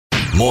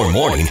more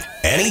morning,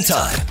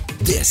 anytime.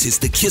 This is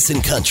the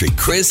Kissin' Country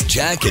Chris,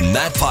 Jack, and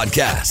Matt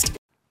podcast.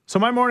 So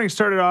my morning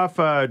started off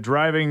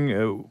driving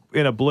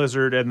in a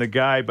blizzard, and the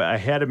guy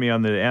ahead of me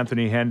on the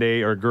Anthony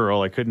Henday, or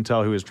girl, I couldn't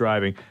tell who was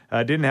driving,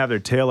 didn't have their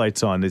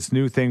taillights on. This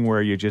new thing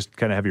where you just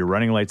kind of have your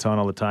running lights on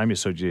all the time,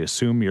 so you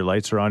assume your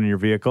lights are on in your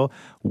vehicle.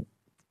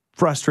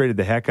 Frustrated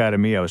the heck out of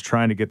me. I was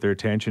trying to get their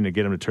attention to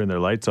get them to turn their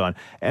lights on,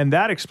 and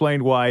that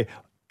explained why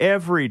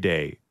every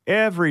day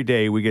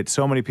we get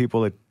so many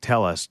people that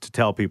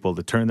tell people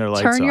to turn their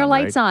lights on. Turn your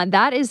lights on.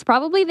 That is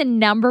probably the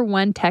number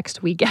one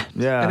text we get.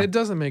 Yeah. And it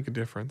doesn't make a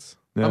difference.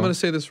 Yeah. I'm going to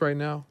say this right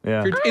now.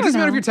 Yeah. It doesn't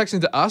matter if you're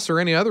texting to us or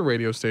any other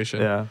radio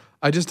station. Yeah.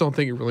 I just don't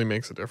think it really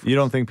makes a difference. You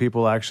don't think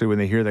people actually, when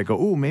they hear that, go,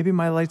 "Ooh, maybe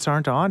my lights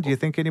aren't on"? Do you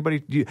think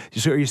anybody?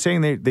 So are you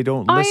saying they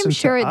don't listen to us? I am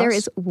sure there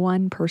is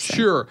one person.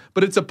 Sure,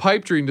 but it's a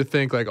pipe dream to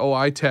think like, oh,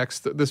 I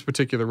text this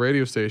particular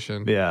radio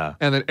station. Yeah.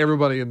 And then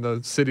everybody in the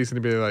city's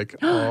going to be like,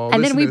 oh,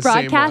 and then we the same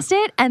broadcast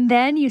one. it, and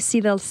then you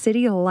see the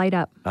city light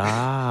up.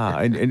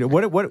 And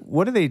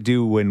what do they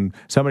do when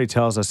somebody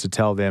tells us to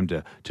tell them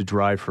to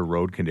drive for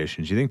road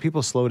conditions? You think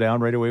people slow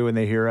down right away when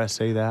they hear us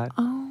say that?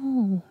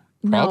 Oh,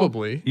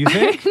 Probably. You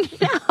think?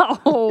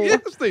 no.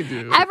 Yes, they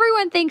do.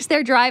 Everyone thinks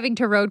they're driving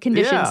to road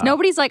conditions. Yeah.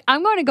 Nobody's like,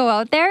 I'm going to go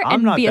out there I'm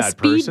and not be a that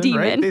speed person, demon.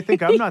 right? They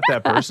think I'm not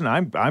that person.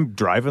 I'm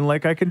driving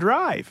like I can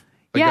drive.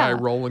 A Yeah.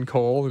 guy rolling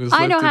coal in his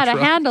I know lifted how to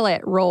truck. handle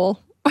it. Roll.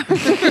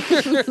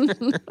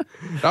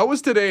 That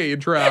was today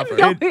in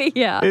traffic.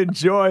 Yeah.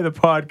 Enjoy the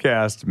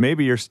podcast.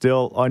 Maybe you're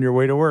still on your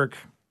way to work.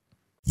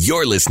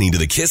 You're listening to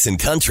the Kissin'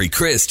 Country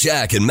Chris,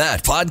 Jack, and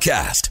Matt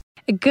podcast.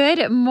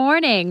 Good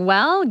morning.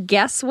 Well,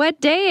 guess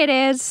what day it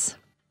is?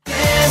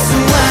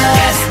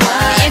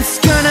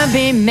 It's gonna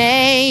be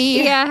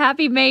May. Yeah,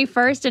 happy May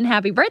 1st and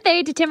happy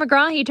birthday to Tim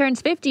McGraw. He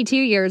turns 52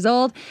 years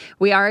old.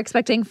 We are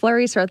expecting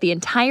flurries throughout the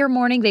entire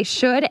morning. They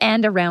should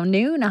end around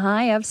noon, a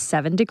high of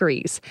 7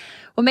 degrees.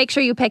 Well, make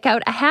sure you pick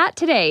out a hat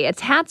today.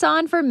 It's Hats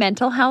On for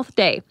Mental Health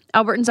Day.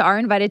 Albertans are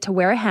invited to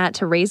wear a hat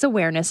to raise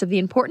awareness of the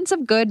importance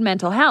of good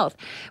mental health.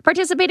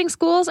 Participating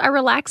schools are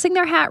relaxing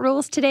their hat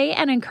rules today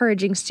and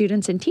encouraging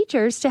students and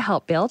teachers to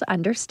help build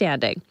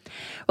understanding.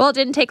 Well, it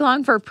didn't take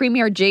long for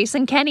Premier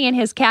Jason Kenney and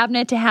his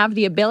cabinet to have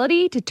the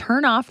ability to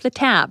turn off the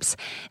taps.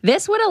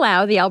 This would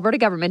allow the Alberta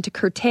government to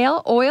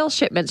curtail oil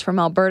shipments from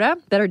Alberta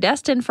that are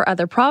destined for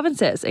other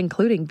provinces,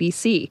 including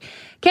BC.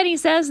 Kenney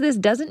says this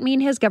doesn't mean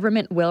his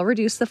government will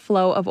reduce the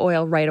flow of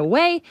oil right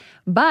away,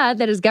 but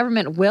that his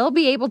government will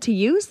be able to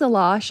use the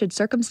law should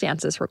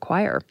circumstances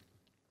require.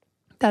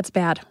 That's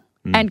bad.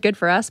 And good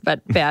for us,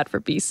 but bad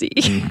for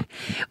BC.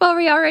 Well,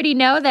 we already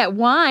know that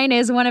wine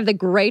is one of the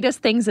greatest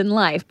things in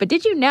life, but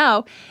did you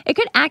know it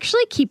could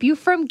actually keep you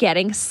from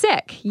getting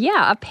sick?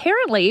 Yeah,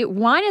 apparently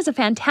wine is a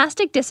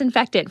fantastic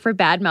disinfectant for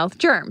bad mouth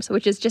germs,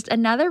 which is just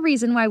another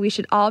reason why we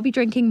should all be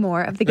drinking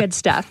more of the good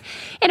stuff.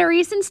 In a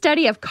recent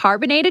study of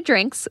carbonated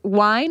drinks,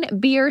 wine,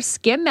 beer,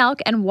 skim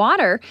milk, and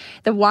water,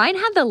 the wine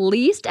had the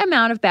least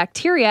amount of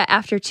bacteria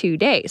after 2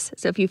 days.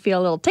 So if you feel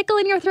a little tickle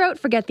in your throat,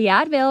 forget the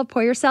Advil,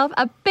 pour yourself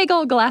a big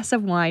old glass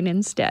of wine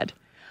instead.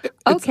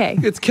 Okay.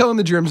 It's killing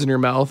the germs in your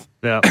mouth.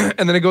 Yeah.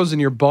 And then it goes in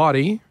your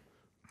body.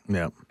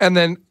 Yeah. And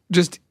then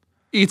just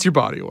eats your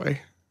body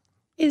away.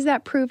 Is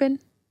that proven?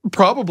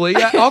 Probably.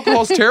 Yeah,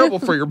 alcohol's terrible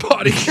for your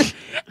body.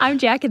 I'm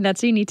Jack, and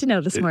that's what you need to know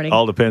this morning. It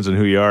all depends on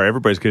who you are.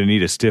 Everybody's going to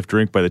need a stiff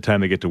drink by the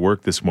time they get to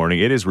work this morning.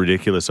 It is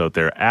ridiculous out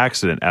there.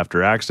 Accident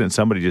after accident.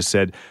 Somebody just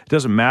said, it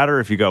doesn't matter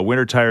if you got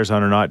winter tires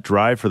on or not,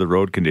 drive for the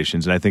road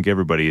conditions. And I think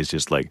everybody is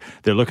just like,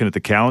 they're looking at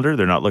the calendar.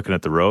 They're not looking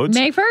at the roads.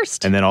 May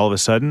 1st. And then all of a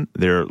sudden,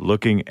 they're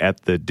looking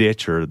at the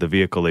ditch or the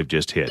vehicle they've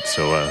just hit.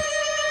 So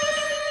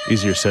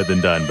easier said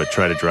than done, but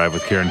try to drive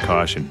with care and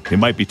caution. It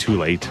might be too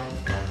late.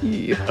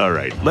 Yeah. All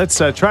right,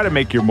 let's try to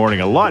make your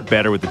morning a lot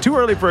better with the Too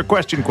Early for a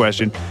Question.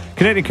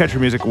 Canadian Country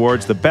Music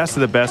Awards, the best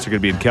of the best, are going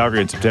to be in Calgary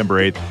on September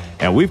 8th.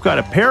 And we've got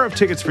a pair of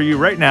tickets for you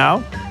right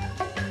now.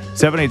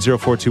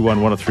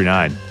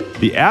 780-421-1039.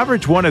 The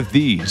average one of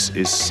these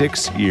is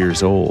 6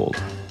 years old.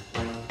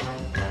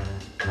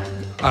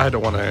 I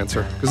don't want to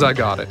answer because I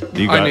got it.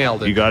 I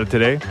nailed it. You got it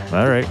today?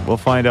 All right, we'll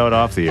find out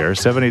off the air.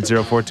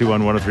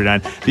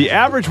 780-421-1039. The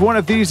average one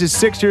of these is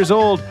 6 years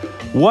old.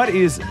 What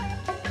is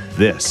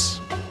this?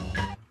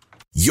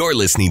 You're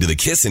listening to the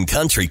Kissin'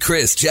 Country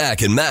Chris,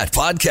 Jack, and Matt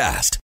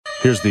podcast.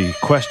 Here's the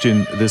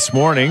question this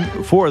morning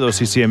for those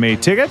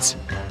CCMA tickets.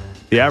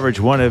 The average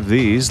one of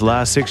these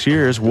last 6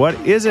 years, what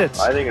is it?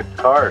 I think it's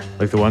cars.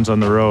 Like the ones on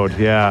the road,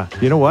 yeah.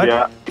 You know what?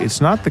 Yeah.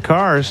 It's not the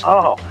cars.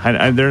 Oh.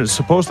 And they're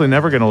supposedly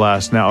never going to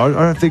last now.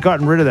 Or have they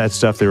gotten rid of that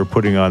stuff they were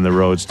putting on the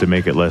roads to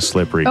make it less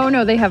slippery? Oh,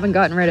 no, they haven't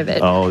gotten rid of it.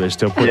 Oh, they're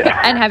still putting...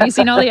 Yeah. And have you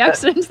seen all the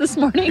accidents this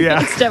morning?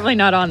 Yeah. It's definitely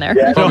not on there.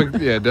 Yeah.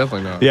 Yeah,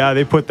 definitely not. Yeah,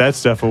 they put that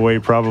stuff away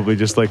probably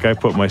just like I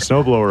put my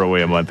snowblower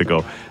away a month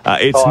ago.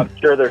 I'm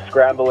sure they're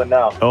scrambling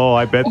now. Oh,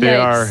 I bet they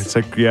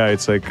Yikes. are.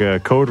 It's like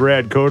code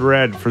red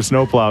for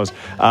snowplows.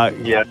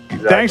 Yeah,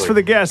 exactly. Thanks for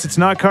the guess. It's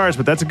not cars,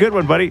 but that's a good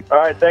one, buddy. All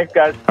right, thanks,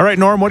 guys. All right,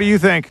 Norm, what do you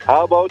think?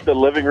 How about the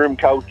living room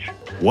couch?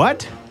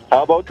 What?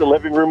 How about the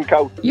living room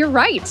couch? You're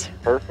right.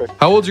 Perfect.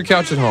 How old's your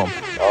couch at home?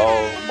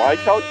 Oh, my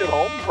couch at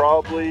home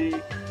probably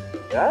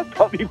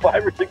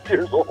 5 or 6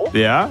 years old.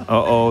 Yeah?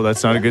 Uh-oh,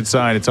 that's not a good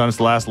sign. It's on its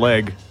last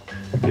leg.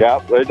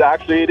 Yeah,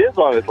 it is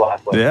on its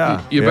last leg.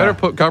 Yeah. You better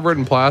cover it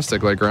in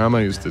plastic like Grandma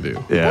used to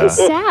do. Yeah.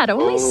 Sad.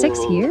 Only 6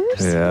 years?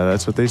 Yeah,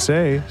 that's what they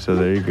say. So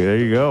there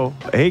you go.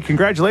 Hey,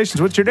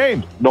 congratulations. What's your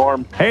name?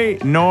 Norm. Hey,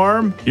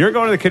 Norm. You're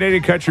going to the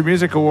Canadian Country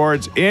Music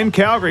Awards in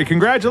Calgary.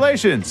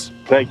 Congratulations.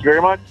 Thank you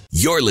very much.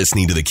 You're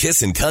listening to the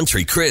Kissin'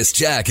 Country Chris,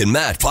 Jack, and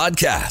Matt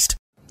podcast.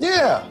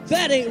 Yeah,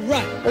 That ain't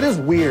right. that is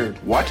weird.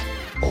 What?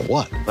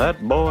 What?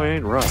 That boy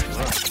ain't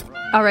right.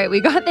 All right, we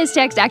got this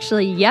text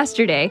actually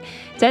yesterday.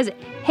 It says,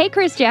 "Hey,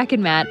 Chris, Jack,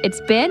 and Matt,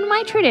 it's been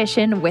my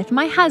tradition with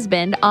my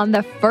husband on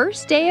the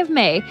first day of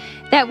May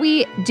that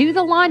we do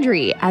the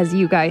laundry, as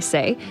you guys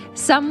say,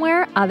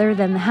 somewhere other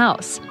than the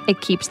house.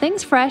 It keeps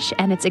things fresh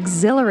and it's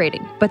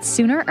exhilarating, but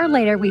sooner or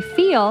later we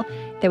feel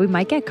that we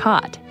might get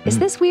caught. Is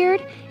this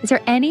weird? Is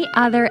there any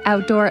other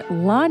outdoor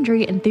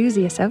laundry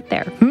enthusiasts out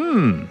there?"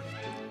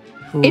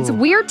 It's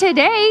weird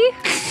today.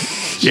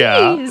 Yeah,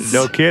 Jeez.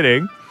 no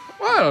kidding.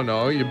 Well, I don't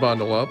know. You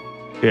bundle up.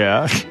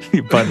 Yeah,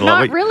 you bundle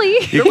Not up. really.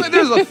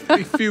 There's a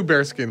few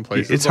bearskin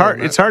places. It's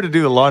hard. It's hard to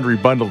do the laundry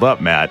bundled up,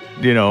 Matt.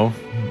 You know.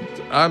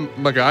 I'm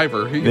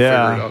MacGyver. He can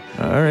Yeah. figure it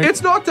out. All right.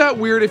 It's not that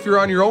weird if you're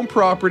on your own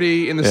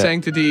property in the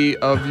sanctity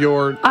of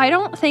your. I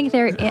don't think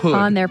they're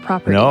on their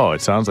property. No,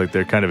 it sounds like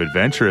they're kind of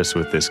adventurous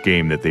with this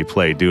game that they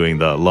play, doing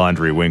the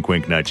laundry wink,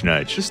 wink, nudge,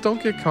 nudge. Just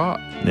don't get caught.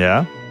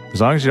 Yeah. As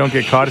long as you don't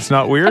get caught, it's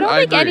not I weird. don't I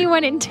think agree.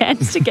 anyone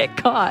intends to get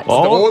caught.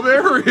 Oh.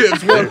 There it is,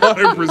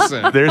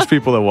 100%. There's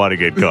people that want to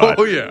get caught.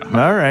 Oh, yeah.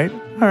 All right.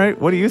 All right.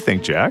 What do you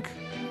think, Jack?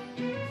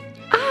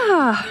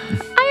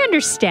 I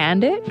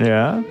understand it.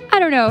 Yeah. I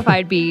don't know if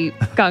I'd be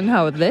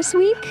gung-ho this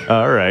week.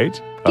 All right.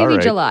 Give All me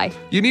right. July.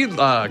 You need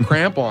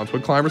crampons,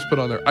 what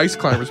ice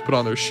climbers put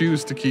on their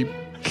shoes to keep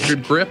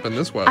good grip in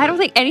this weather. I don't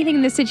think anything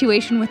in this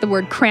situation with the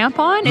word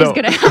crampon No. is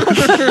going to help.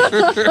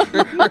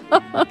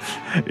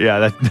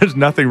 Yeah, there's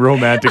nothing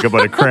romantic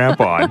about a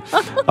crampon.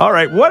 All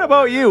right, what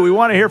about you? We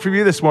want to hear from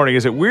you this morning.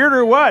 Is it weird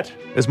or what?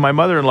 As my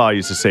mother-in-law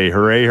used to say,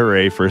 hooray,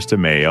 hooray, 1st of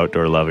May,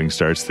 outdoor loving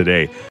starts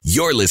today.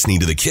 You're listening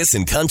to the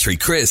Kissin' Country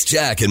Chris,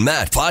 Jack, and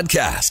Matt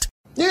podcast.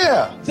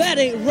 Yeah, That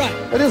ain't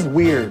right. that is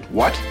weird.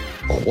 What?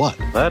 What?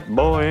 That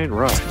boy ain't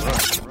right.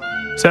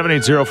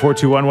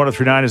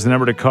 780-421-1039 is the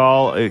number to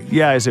call.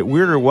 Yeah, is it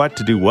weird or what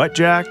to do what,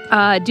 Jack?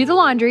 Do the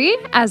laundry,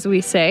 as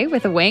we say,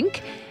 with a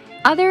wink,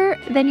 other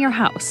than your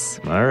house.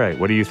 All right,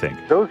 what do you think?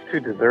 Those two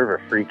deserve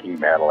a freaky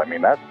medal. I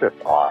mean, that's just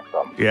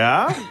awesome.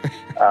 Yeah?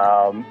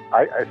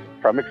 I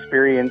from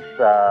experience,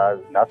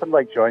 nothing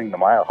like joining the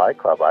Mile High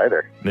Club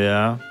either.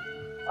 Yeah.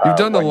 You've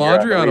done the when you're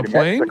laundry the on a way to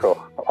plane?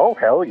 Mexico. Oh,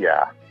 hell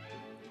yeah.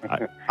 You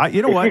know If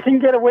you what? can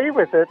get away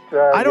with it,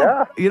 I don't.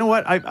 yeah. You know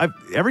what? I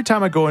every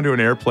time I go into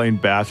an airplane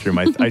bathroom,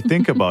 I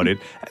think about it.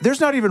 There's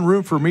not even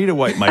room for me to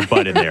wipe my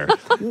butt in there.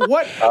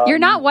 What? You're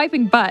not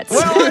wiping butts.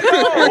 Well,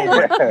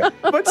 I know,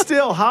 but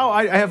still, how?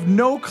 I have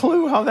no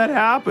clue how that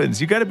happens.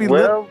 You got to be.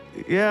 Well,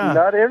 yeah.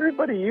 not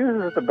everybody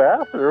uses the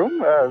bathroom.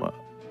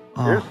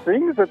 There's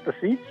things at the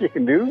seats you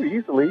can do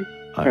easily.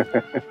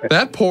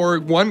 That poor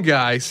one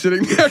guy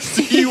sitting next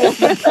to you on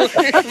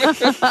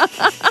the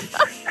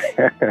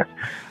plane.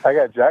 I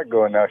got Jack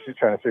going now. She's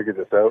trying to figure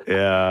this out.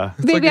 Yeah.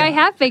 Maybe I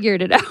have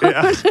figured it out.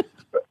 Yeah.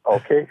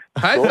 Okay.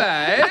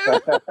 High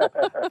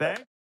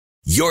five.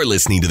 You're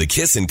listening to the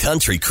Kissin'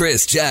 Country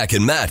Chris, Jack,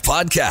 and Matt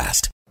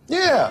podcast.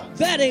 Yeah,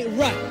 That ain't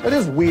right. that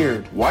is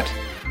weird. What?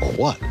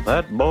 What?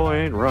 That boy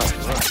ain't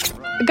right.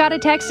 Got a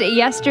text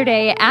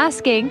yesterday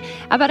asking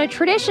about a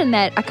tradition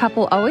that a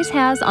couple always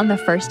has on the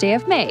first day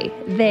of May.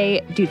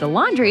 They do the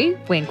laundry,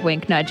 wink,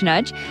 wink, nudge,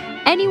 nudge,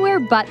 anywhere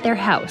but their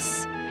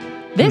house.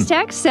 This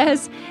text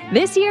says,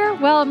 this year,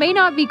 well, it may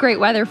not be great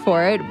weather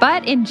for it,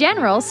 but in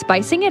general,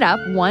 spicing it up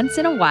once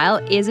in a while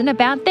isn't a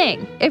bad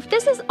thing. If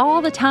this is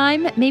all the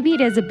time, maybe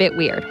it is a bit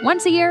weird.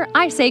 Once a year,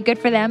 I say good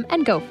for them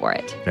and go for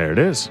it. There it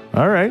is.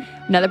 All right.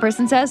 Another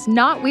person says,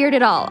 not weird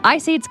at all. I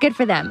say it's good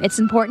for them. It's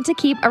important to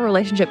keep a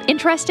relationship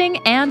interesting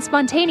and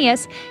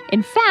spontaneous.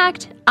 In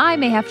fact, I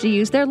may have to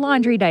use their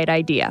laundry night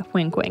idea.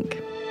 Wink, wink.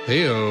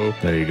 Hey-o.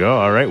 There you go.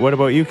 All right. What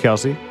about you,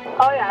 Kelsey?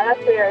 Oh yeah, that's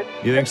weird.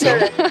 You think so?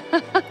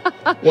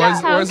 Why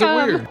is How it come?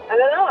 weird? I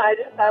don't know.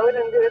 I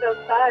wouldn't do it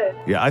outside.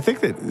 Yeah, I think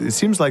that it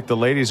seems like the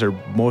ladies are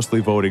mostly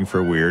voting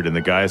for weird, and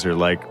the guys are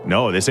like,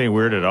 no, this ain't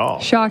weird at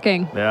all.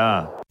 Shocking.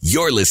 Yeah.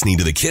 You're listening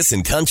to the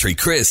Kissin' Country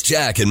Chris,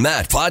 Jack, and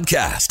Matt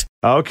podcast.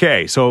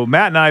 Okay, so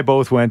Matt and I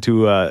both went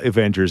to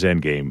Avengers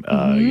Endgame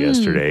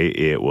yesterday.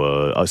 It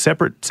was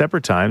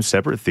separate times,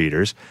 separate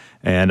theaters,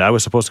 and I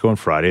was supposed to go on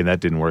Friday, and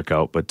that didn't work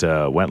out. But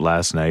went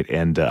last night,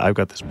 and I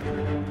got this.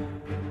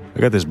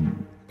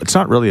 It's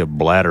not really a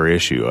bladder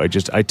issue. I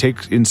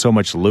take in so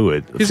much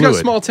fluid. He's got a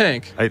small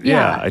tank.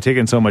 I take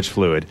in so much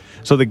fluid.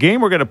 So the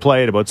game we're going to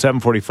play at about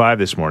 7:45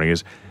 this morning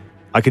is.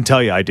 I can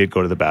tell you I did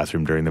go to the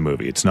bathroom during the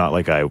movie. It's not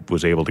like I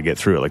was able to get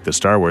through it. Like the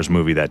Star Wars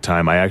movie that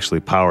time, I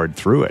actually powered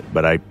through it,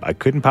 but I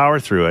couldn't power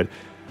through it.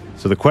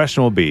 So the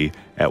question will be,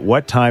 at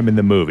what time in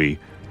the movie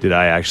did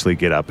I actually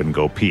get up and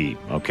go pee?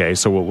 Okay,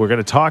 so we're going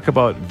to talk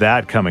about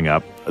that coming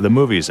up. The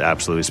movie is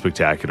absolutely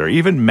spectacular.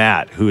 Even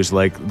Matt, who is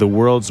like the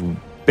world's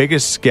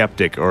biggest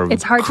skeptic or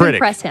It's hard critic, to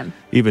impress him.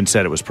 even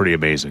said it was pretty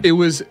amazing. It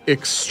was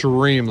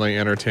extremely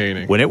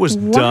entertaining. When it was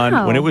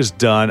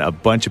done, a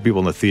bunch of people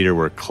in the theater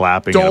were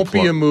clapping. Don't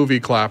be a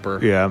movie clapper.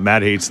 Yeah,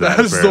 Matt hates that.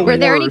 That is the apparently. Were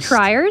there any worst.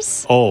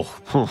 criers?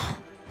 Oh,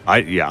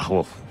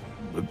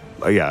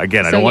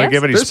 again, I don't want to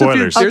give any There's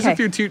spoilers. There's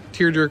Okay. a few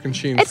tear-jerking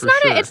scenes. It's for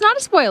not sure. it's not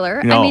a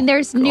spoiler. No. I mean,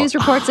 there's news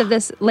reports of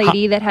this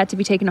lady that had to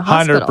be taken to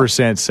hospital.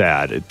 100%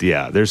 sad.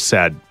 There's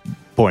sad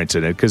points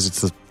in it because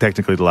it's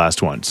technically the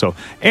last one. So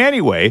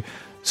anyway,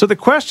 so the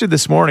question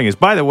this morning is,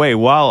 by the way,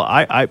 while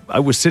I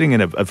was sitting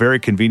in a very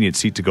convenient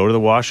seat to go to the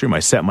washroom, I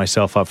set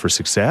myself up for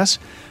success.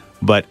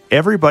 But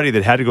everybody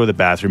that had to go to the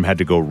bathroom had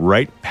to go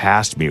right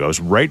past me. I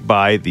was right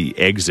by the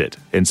exit,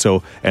 and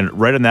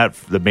right on that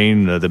the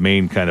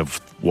main kind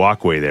of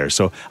walkway there.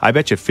 So I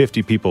bet you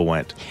 50 people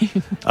went.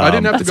 I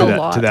didn't have to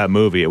go to that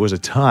movie. It was a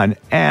ton,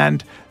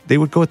 and they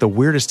would go at the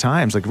weirdest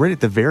times, like right at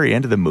the very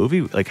end of the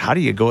movie. Like, how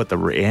do you go at the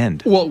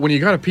end? Well, when you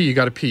gotta pee, you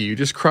gotta pee. You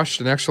just crushed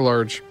an extra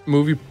large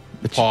movie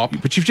pop.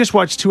 But you've just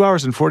watched 2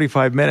 hours and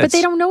 45 minutes. But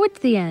they don't know it's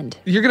the end.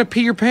 You're gonna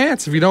pee your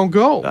pants if you don't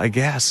go. I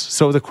guess.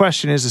 So the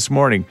question is this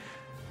morning,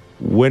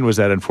 when was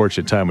that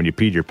unfortunate time when you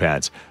peed your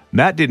pants?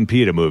 Matt didn't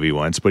pee at a movie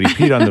once, but he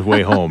peed on the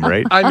way home,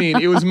 right? I mean,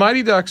 it was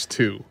Mighty Ducks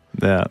 2.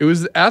 Yeah. It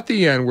was at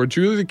the end where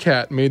Julie the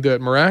Cat made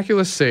that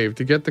miraculous save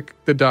to get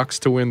the Ducks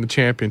to win the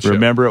championship.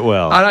 Remember it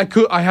well. And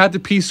I had to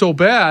pee so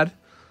bad,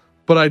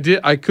 but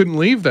I couldn't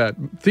leave that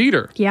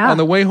theater. Yeah. On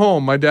the way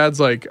home, my dad's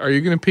like, "Are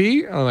you gonna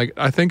pee?" I'm like,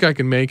 "I think I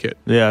can make it."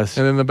 Yes.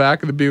 And in the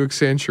back of the Buick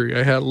Century,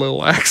 I had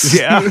Little X.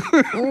 Yeah.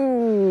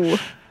 Ooh.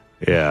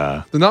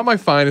 Yeah. Not my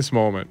finest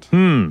moment.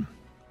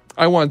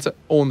 I once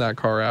owned that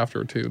car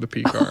after too, the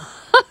P car.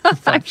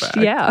 Fun fact.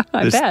 Yeah,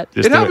 I bet.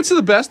 Just It happens to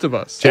the best of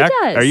us. Jack,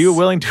 does. are you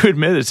willing to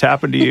admit it's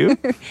happened to you?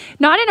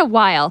 Not in a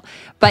while,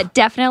 but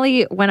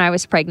definitely when I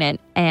was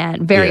pregnant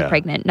and very Yeah.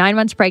 pregnant. 9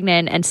 months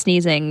pregnant and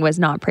sneezing was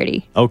not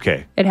pretty.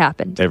 Okay. It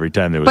happened. Every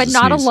time there was But a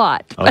not sneeze. a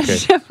lot. But Okay.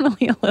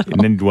 definitely a little.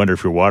 And then you wonder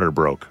if your water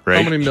broke, right?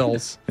 How many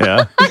mils?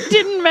 Yeah. I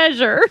didn't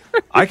measure.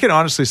 I can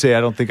honestly say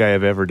I don't think I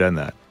have ever done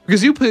that.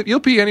 Because you'll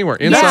pee anywhere,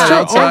 inside, yeah,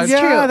 outside. that's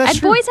true. Yeah, that's and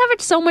true. boys have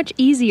it so much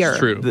easier. It's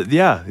true.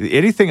 Yeah.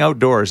 Anything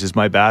outdoors is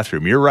my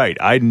bathroom. You're right.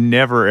 I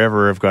never,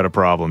 ever have got a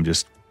problem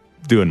just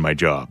doing my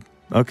job.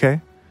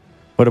 Okay.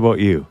 What about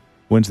you?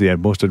 When's the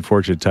most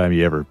unfortunate time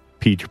you ever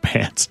peed your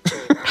pants?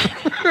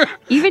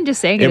 Even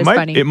just saying it is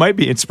funny. It might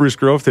be in Spruce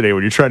Grove today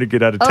when you're trying to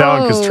get out of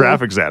town because Oh.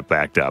 traffic's that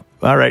backed up.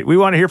 All right. We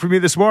want to hear from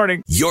you this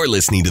morning. You're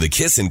listening to the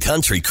Kissin'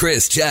 Country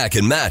Chris, Jack,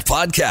 and Matt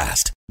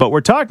podcast. But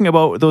we're talking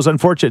about those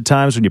unfortunate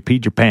times when you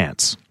peed your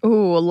pants.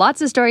 Ooh,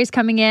 lots of stories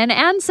coming in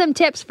and some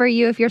tips for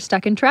you if you're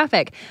stuck in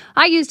traffic.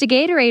 I used a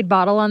Gatorade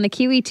bottle on the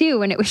QE2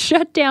 when it was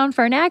shut down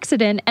for an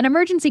accident and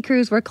emergency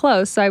crews were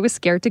closed, so I was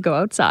scared to go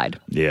outside.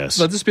 Yes.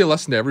 Let this be a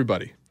lesson to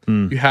everybody.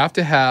 You have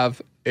to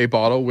have a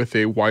bottle with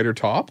a wider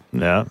top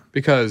Yeah.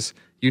 because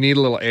you need a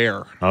little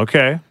air.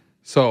 Okay.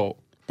 So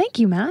Thank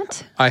you,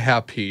 Matt. I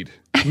have peed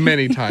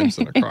many times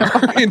in a car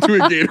into a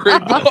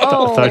Gatorade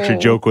bottle. I thought your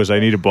joke was I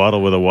need a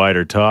bottle with a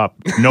wider top.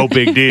 No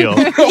big deal.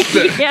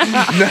 Yeah.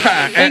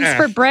 Thanks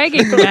for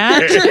bragging,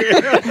 Matt.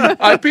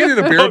 I peed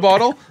in a beer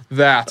bottle.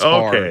 That's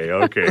hard.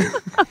 Okay.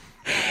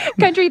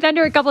 Country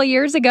Thunder a couple of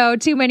years ago.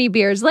 Too many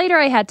beers later,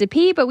 I had to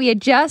pee, but we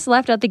had just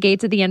left out the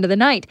gates at the end of the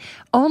night.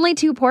 Only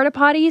 2 porta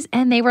potties,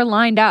 and they were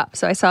lined up.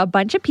 So I saw a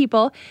bunch of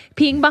people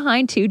peeing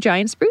behind 2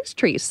 giant spruce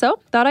trees. So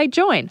thought I'd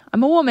join.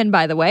 I'm a woman,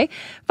 by the way.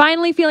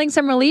 Finally feeling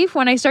some relief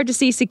when I start to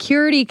see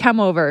security come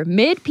over,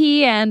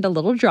 mid-pee and a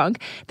little drunk.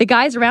 The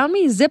guys around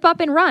me zip up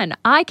and run.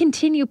 I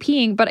continue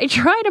peeing, but I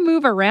try to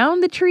move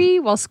around the tree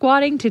while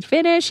squatting to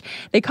finish.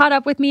 They caught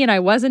up with me and I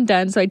wasn't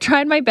done, so I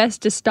tried my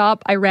best to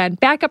stop. I ran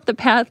back up the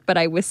path, but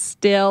I was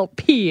still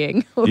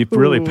peeing. You've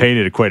really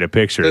painted quite a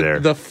picture there.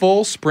 The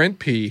full sprint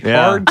pee.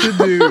 Yeah. Hard to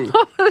do.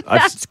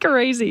 That's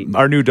crazy.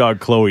 Our new dog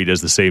Chloe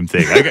does the same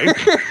thing.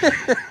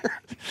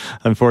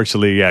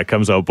 Unfortunately, yeah, it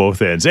comes out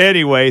both ends.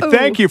 Anyway,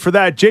 thank you for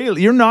that.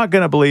 You're not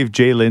going to believe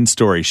Jaylynn's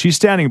story. She's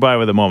standing by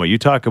with a moment. You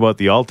talk about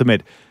the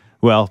ultimate,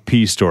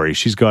 pee story.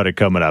 She's got it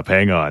coming up.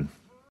 Hang on.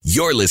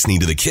 You're listening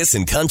to the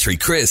Kissin' Country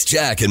Chris,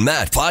 Jack, and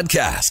Matt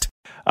podcast.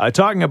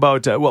 Talking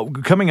about,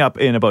 coming up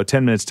in about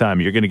 10 minutes'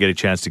 time, you're going to get a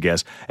chance to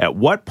guess at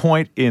what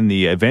point in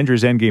the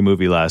Avengers Endgame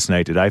movie last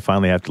night did I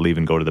finally have to leave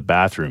and go to the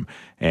bathroom?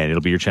 And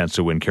it'll be your chance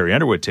to win Carrie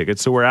Underwood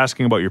tickets. So we're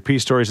asking about your pee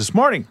stories this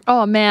morning.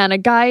 Oh, man. A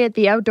guy at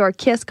the outdoor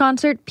Kiss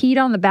concert peed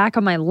on the back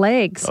of my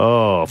legs.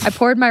 Oh. I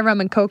poured my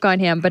rum and Coke on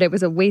him, but it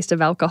was a waste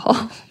of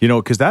alcohol.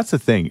 Because that's the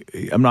thing.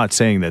 I'm not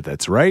saying that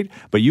that's right,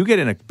 but you get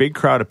in a big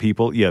crowd of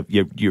people.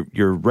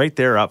 You're right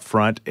there up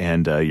front,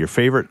 and your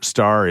favorite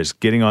star is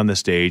getting on the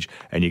stage,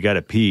 and you got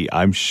to pee.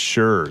 I'm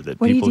sure that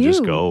What do you people just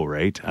do? go,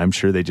 right? I'm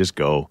sure they just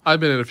go. I've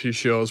been at a few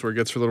shows where it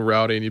gets a little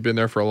rowdy and you've been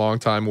there for a long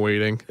time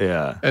waiting.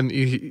 Yeah. And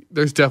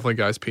there's definitely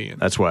guys peeing.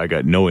 That's why I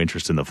got no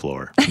interest in the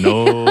floor.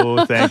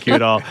 No, thank you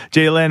at all.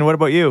 Jaylynn, what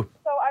about you?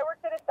 So I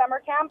worked at a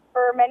summer camp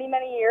for many,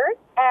 many years,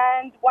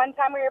 and one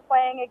time we were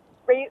playing a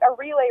a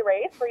relay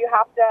race where you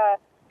have to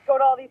go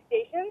to all these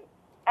stations.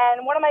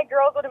 And one of my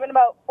girls would have been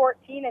about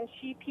 14, and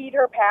she peed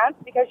her pants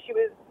because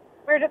we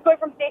were just going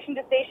from station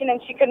to station, and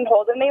she couldn't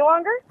hold it any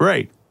longer.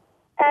 Right.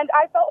 And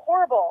I felt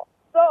horrible.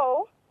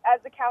 So,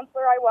 as the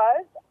counselor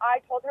I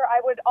told her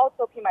I would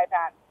also pee my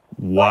pants.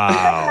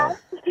 Wow.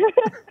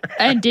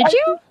 And did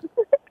you?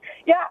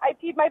 Yeah, I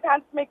peed my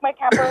pants to make my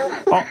camper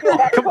feel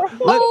better.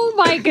 Oh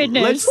my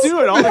goodness. Let's do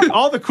it.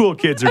 All the cool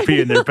kids are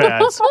peeing their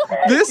pants.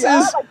 This is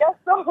I guess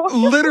so.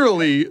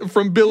 literally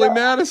from Billy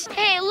Madison.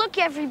 Hey, look,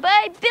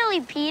 everybody.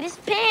 Billy peed his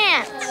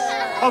pants.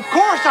 Of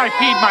course I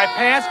peed my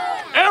pants.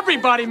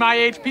 Everybody my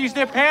age pees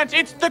their pants.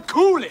 It's the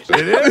coolest.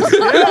 It is.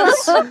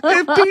 Yes.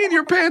 If peeing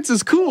your pants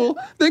is cool,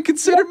 then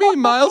consider me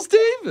Miles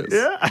Davis.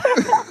 Yeah.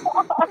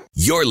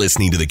 You're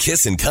listening to the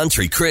Kissin'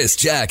 Country Chris,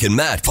 Jack, and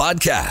Matt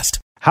podcast.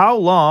 How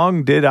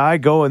long did I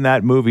go in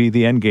that movie,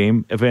 The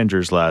Endgame,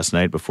 Avengers, last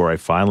night before I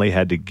finally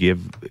had to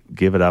give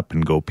it up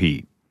and go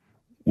pee?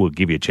 We'll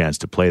give you a chance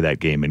to play that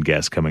game and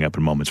guess coming up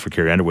in moments for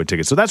Carrie Underwood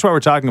tickets. So that's why we're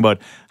talking about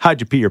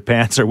how'd you pee your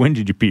pants or when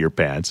did you pee your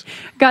pants?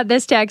 Got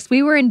this text.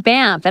 We were in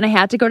Banff and I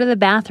had to go to the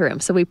bathroom.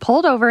 So we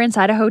pulled over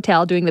inside a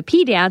hotel doing the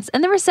pee dance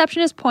and the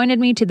receptionist pointed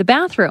me to the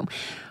bathroom.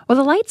 Well,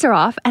 the lights are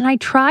off and I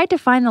tried to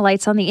find the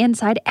lights on the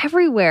inside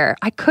everywhere.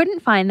 I couldn't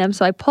find them,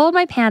 so I pulled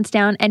my pants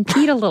down and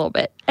peed a little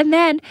bit. And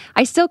then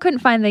I still couldn't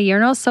find the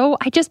urinal, so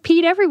I just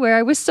peed everywhere.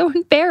 I was so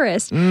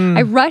embarrassed.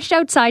 I rushed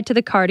outside to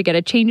the car to get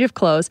a change of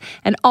clothes,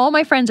 and all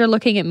my friends are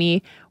looking at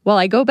me while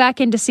I go back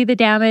in to see the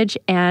damage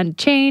and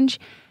change.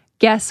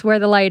 Guess where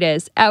the light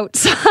is?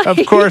 Outside.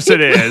 Of course it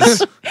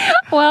is.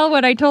 Well,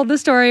 when I told the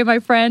story, my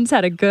friends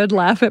had a good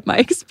laugh at my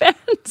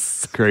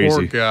expense. Crazy.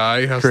 Poor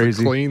guy has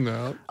Crazy. to clean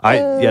that.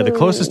 The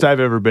closest I've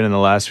ever been in the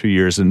last few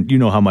years, and you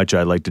know how much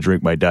I like to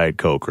drink my Diet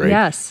Coke, right?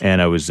 Yes.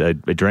 And I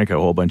drank a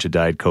whole bunch of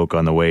Diet Coke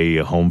on the way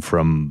home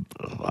from,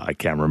 I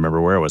can't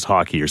remember where it was,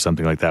 hockey or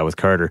something like that with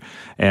Carter.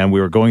 And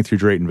we were going through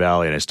Drayton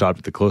Valley, and I stopped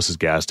at the closest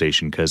gas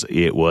station because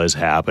it was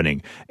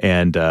happening.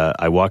 And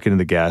I walk into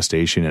the gas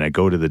station, and I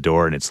go to the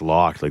door, and it's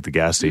locked, like the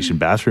gas station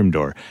bathroom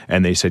door.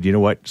 And they said, you know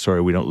what? Sorry,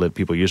 we don't let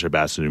people use our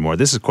bathroom anymore.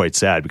 This is quite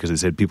sad because they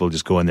said people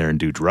just go in there and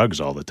do drugs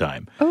all the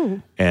time.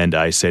 Oh. And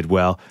I said,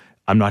 well,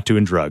 I'm not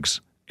doing drugs.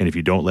 And if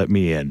you don't let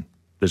me in,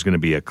 there's going to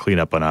be a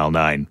cleanup on aisle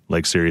 9.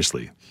 Like,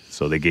 seriously.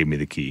 So they gave me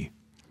the key.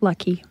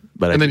 Lucky.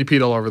 But And then you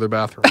peed all over their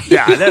bathroom.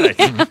 yeah,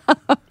 then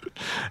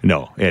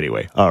No,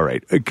 anyway. All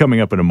right.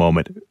 Coming up in a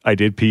moment, I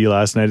did pee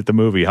last night at the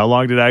movie. How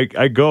long did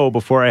I go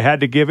before I had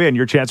to give in?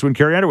 Your chance to win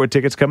Carrie Underwood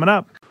tickets coming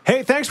up.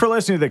 Hey, thanks for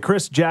listening to the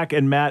Chris, Jack,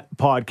 and Matt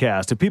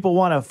podcast. If people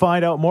want to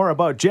find out more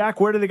about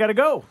Jack, where do they got to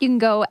go? You can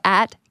go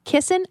at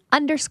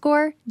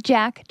kissin_Jack,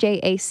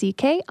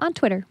 Jack, on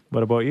Twitter.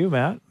 What about you,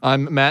 Matt?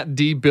 I'm Matt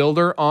D.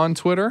 Builder on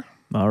Twitter.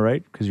 All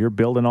right, because you're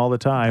building all the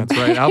time.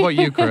 That's right. How about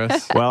you,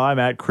 Chris? Well, I'm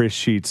at Chris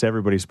Sheets.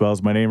 Everybody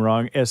spells my name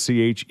wrong,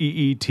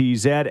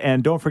 SCHEETZ.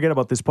 And don't forget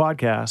about this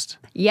podcast.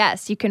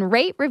 Yes, you can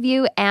rate,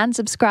 review, and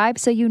subscribe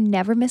so you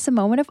never miss a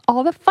moment of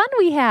all the fun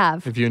we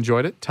have. If you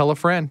enjoyed it, tell a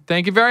friend.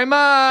 Thank you very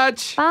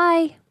much.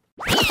 Bye.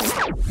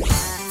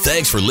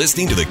 Thanks for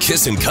listening to the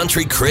Kissin'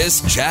 Country Chris,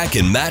 Jack,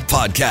 and Matt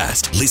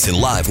podcast. Listen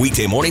live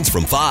weekday mornings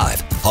from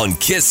 5 on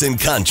Kissin'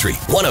 Country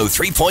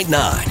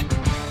 103.9.